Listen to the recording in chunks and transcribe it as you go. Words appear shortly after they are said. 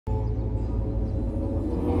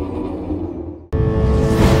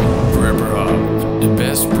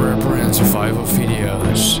best prepper and survival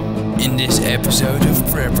videos. In this episode of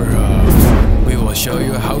Prepper Hub, we will show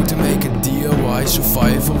you how to make a DIY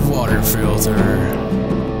survival water filter.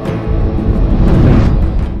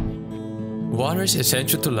 Water is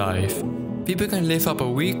essential to life. People can live up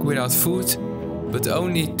a week without food, but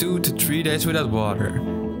only 2 to 3 days without water.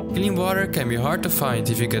 Clean water can be hard to find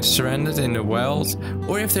if you get stranded in the wild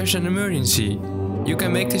or if there's an emergency. You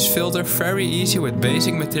can make this filter very easy with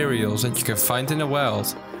basic materials that you can find in the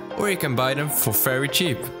wild, or you can buy them for very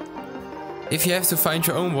cheap. If you have to find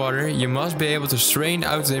your own water, you must be able to strain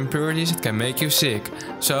out the impurities that can make you sick.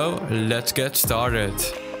 So let's get started.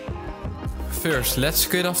 First, let's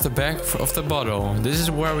cut off the back of the bottle. This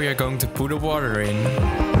is where we are going to put the water in.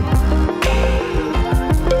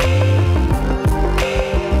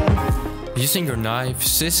 Using your knife,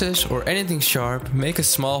 scissors or anything sharp, make a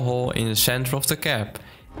small hole in the center of the cap.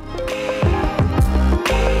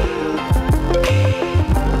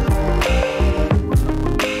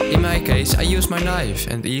 In my case, I used my knife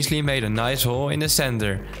and easily made a nice hole in the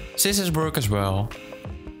center. Scissors work as well.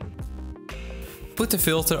 Put the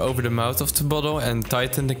filter over the mouth of the bottle and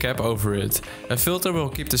tighten the cap over it. A filter will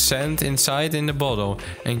keep the sand inside in the bottle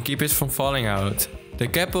and keep it from falling out. The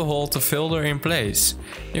cap will hold the filter in place.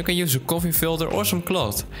 You can use a coffee filter or some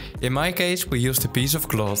cloth. In my case, we used a piece of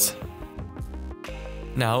cloth.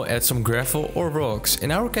 Now add some gravel or rocks.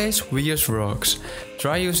 In our case, we use rocks.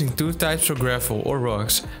 Try using 2 types of gravel or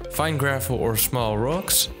rocks. Fine gravel or small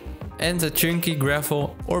rocks. And the chunky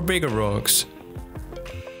gravel or bigger rocks.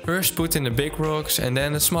 First put in the big rocks and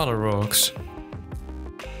then the smaller rocks.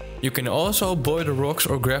 You can also boil the rocks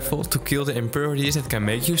or gravel to kill the impurities that can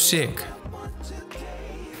make you sick.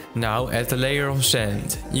 Now add a layer of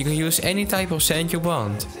sand. You can use any type of sand you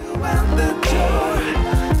want.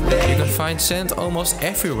 You can find sand almost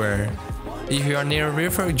everywhere. If you are near a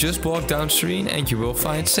river, just walk downstream and you will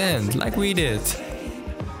find sand, like we did.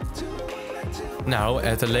 Now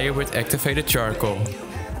add a layer with activated charcoal.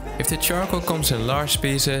 If the charcoal comes in large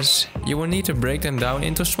pieces, you will need to break them down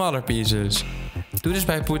into smaller pieces. Do this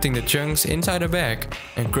by putting the chunks inside a bag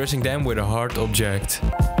and crushing them with a hard object.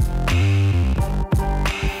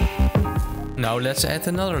 Now let's add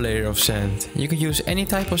another layer of sand. You can use any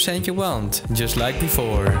type of sand you want, just like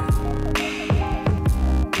before.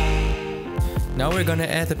 Now we're gonna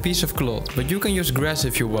add a piece of cloth, but you can use grass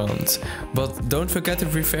if you want. But don't forget to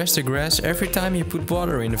refresh the grass every time you put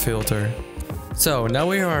water in the filter. So now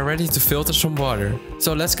we are ready to filter some water.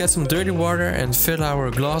 So let's get some dirty water and fill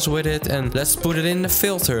our glass with it and let's put it in the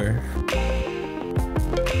filter.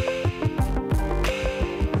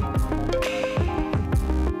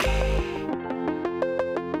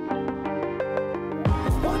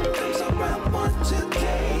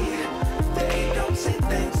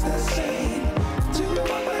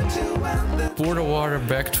 Pour the water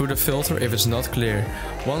back through the filter if it's not clear.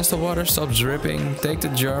 Once the water stops dripping, take the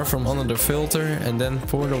jar from under the filter and then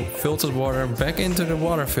pour the filtered water back into the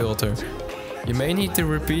water filter. You may need to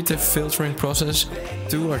repeat the filtering process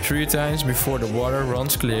 2 or 3 times before the water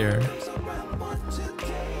runs clear.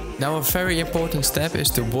 Now a very important step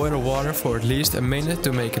is to boil the water for at least a minute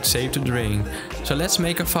to make it safe to drink. So let's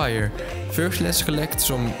make a fire. First let's collect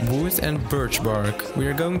some wood and birch bark. We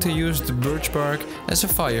are going to use the birch bark as a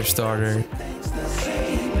fire starter.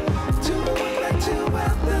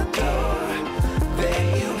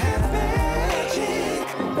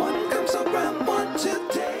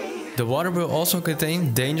 The water will also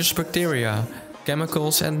contain dangerous bacteria,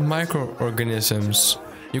 chemicals and microorganisms.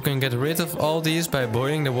 You can get rid of all these by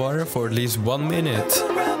boiling the water for at least 1 minute.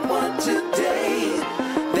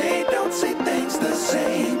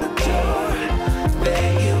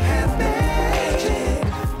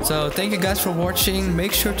 So thank you guys for watching.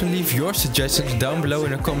 Make sure to leave your suggestions down below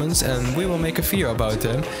in the comments and we will make a video about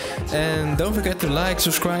them. And don't forget to like,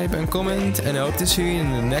 subscribe and comment, and I hope to see you in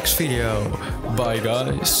the next video. Bye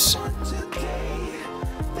guys.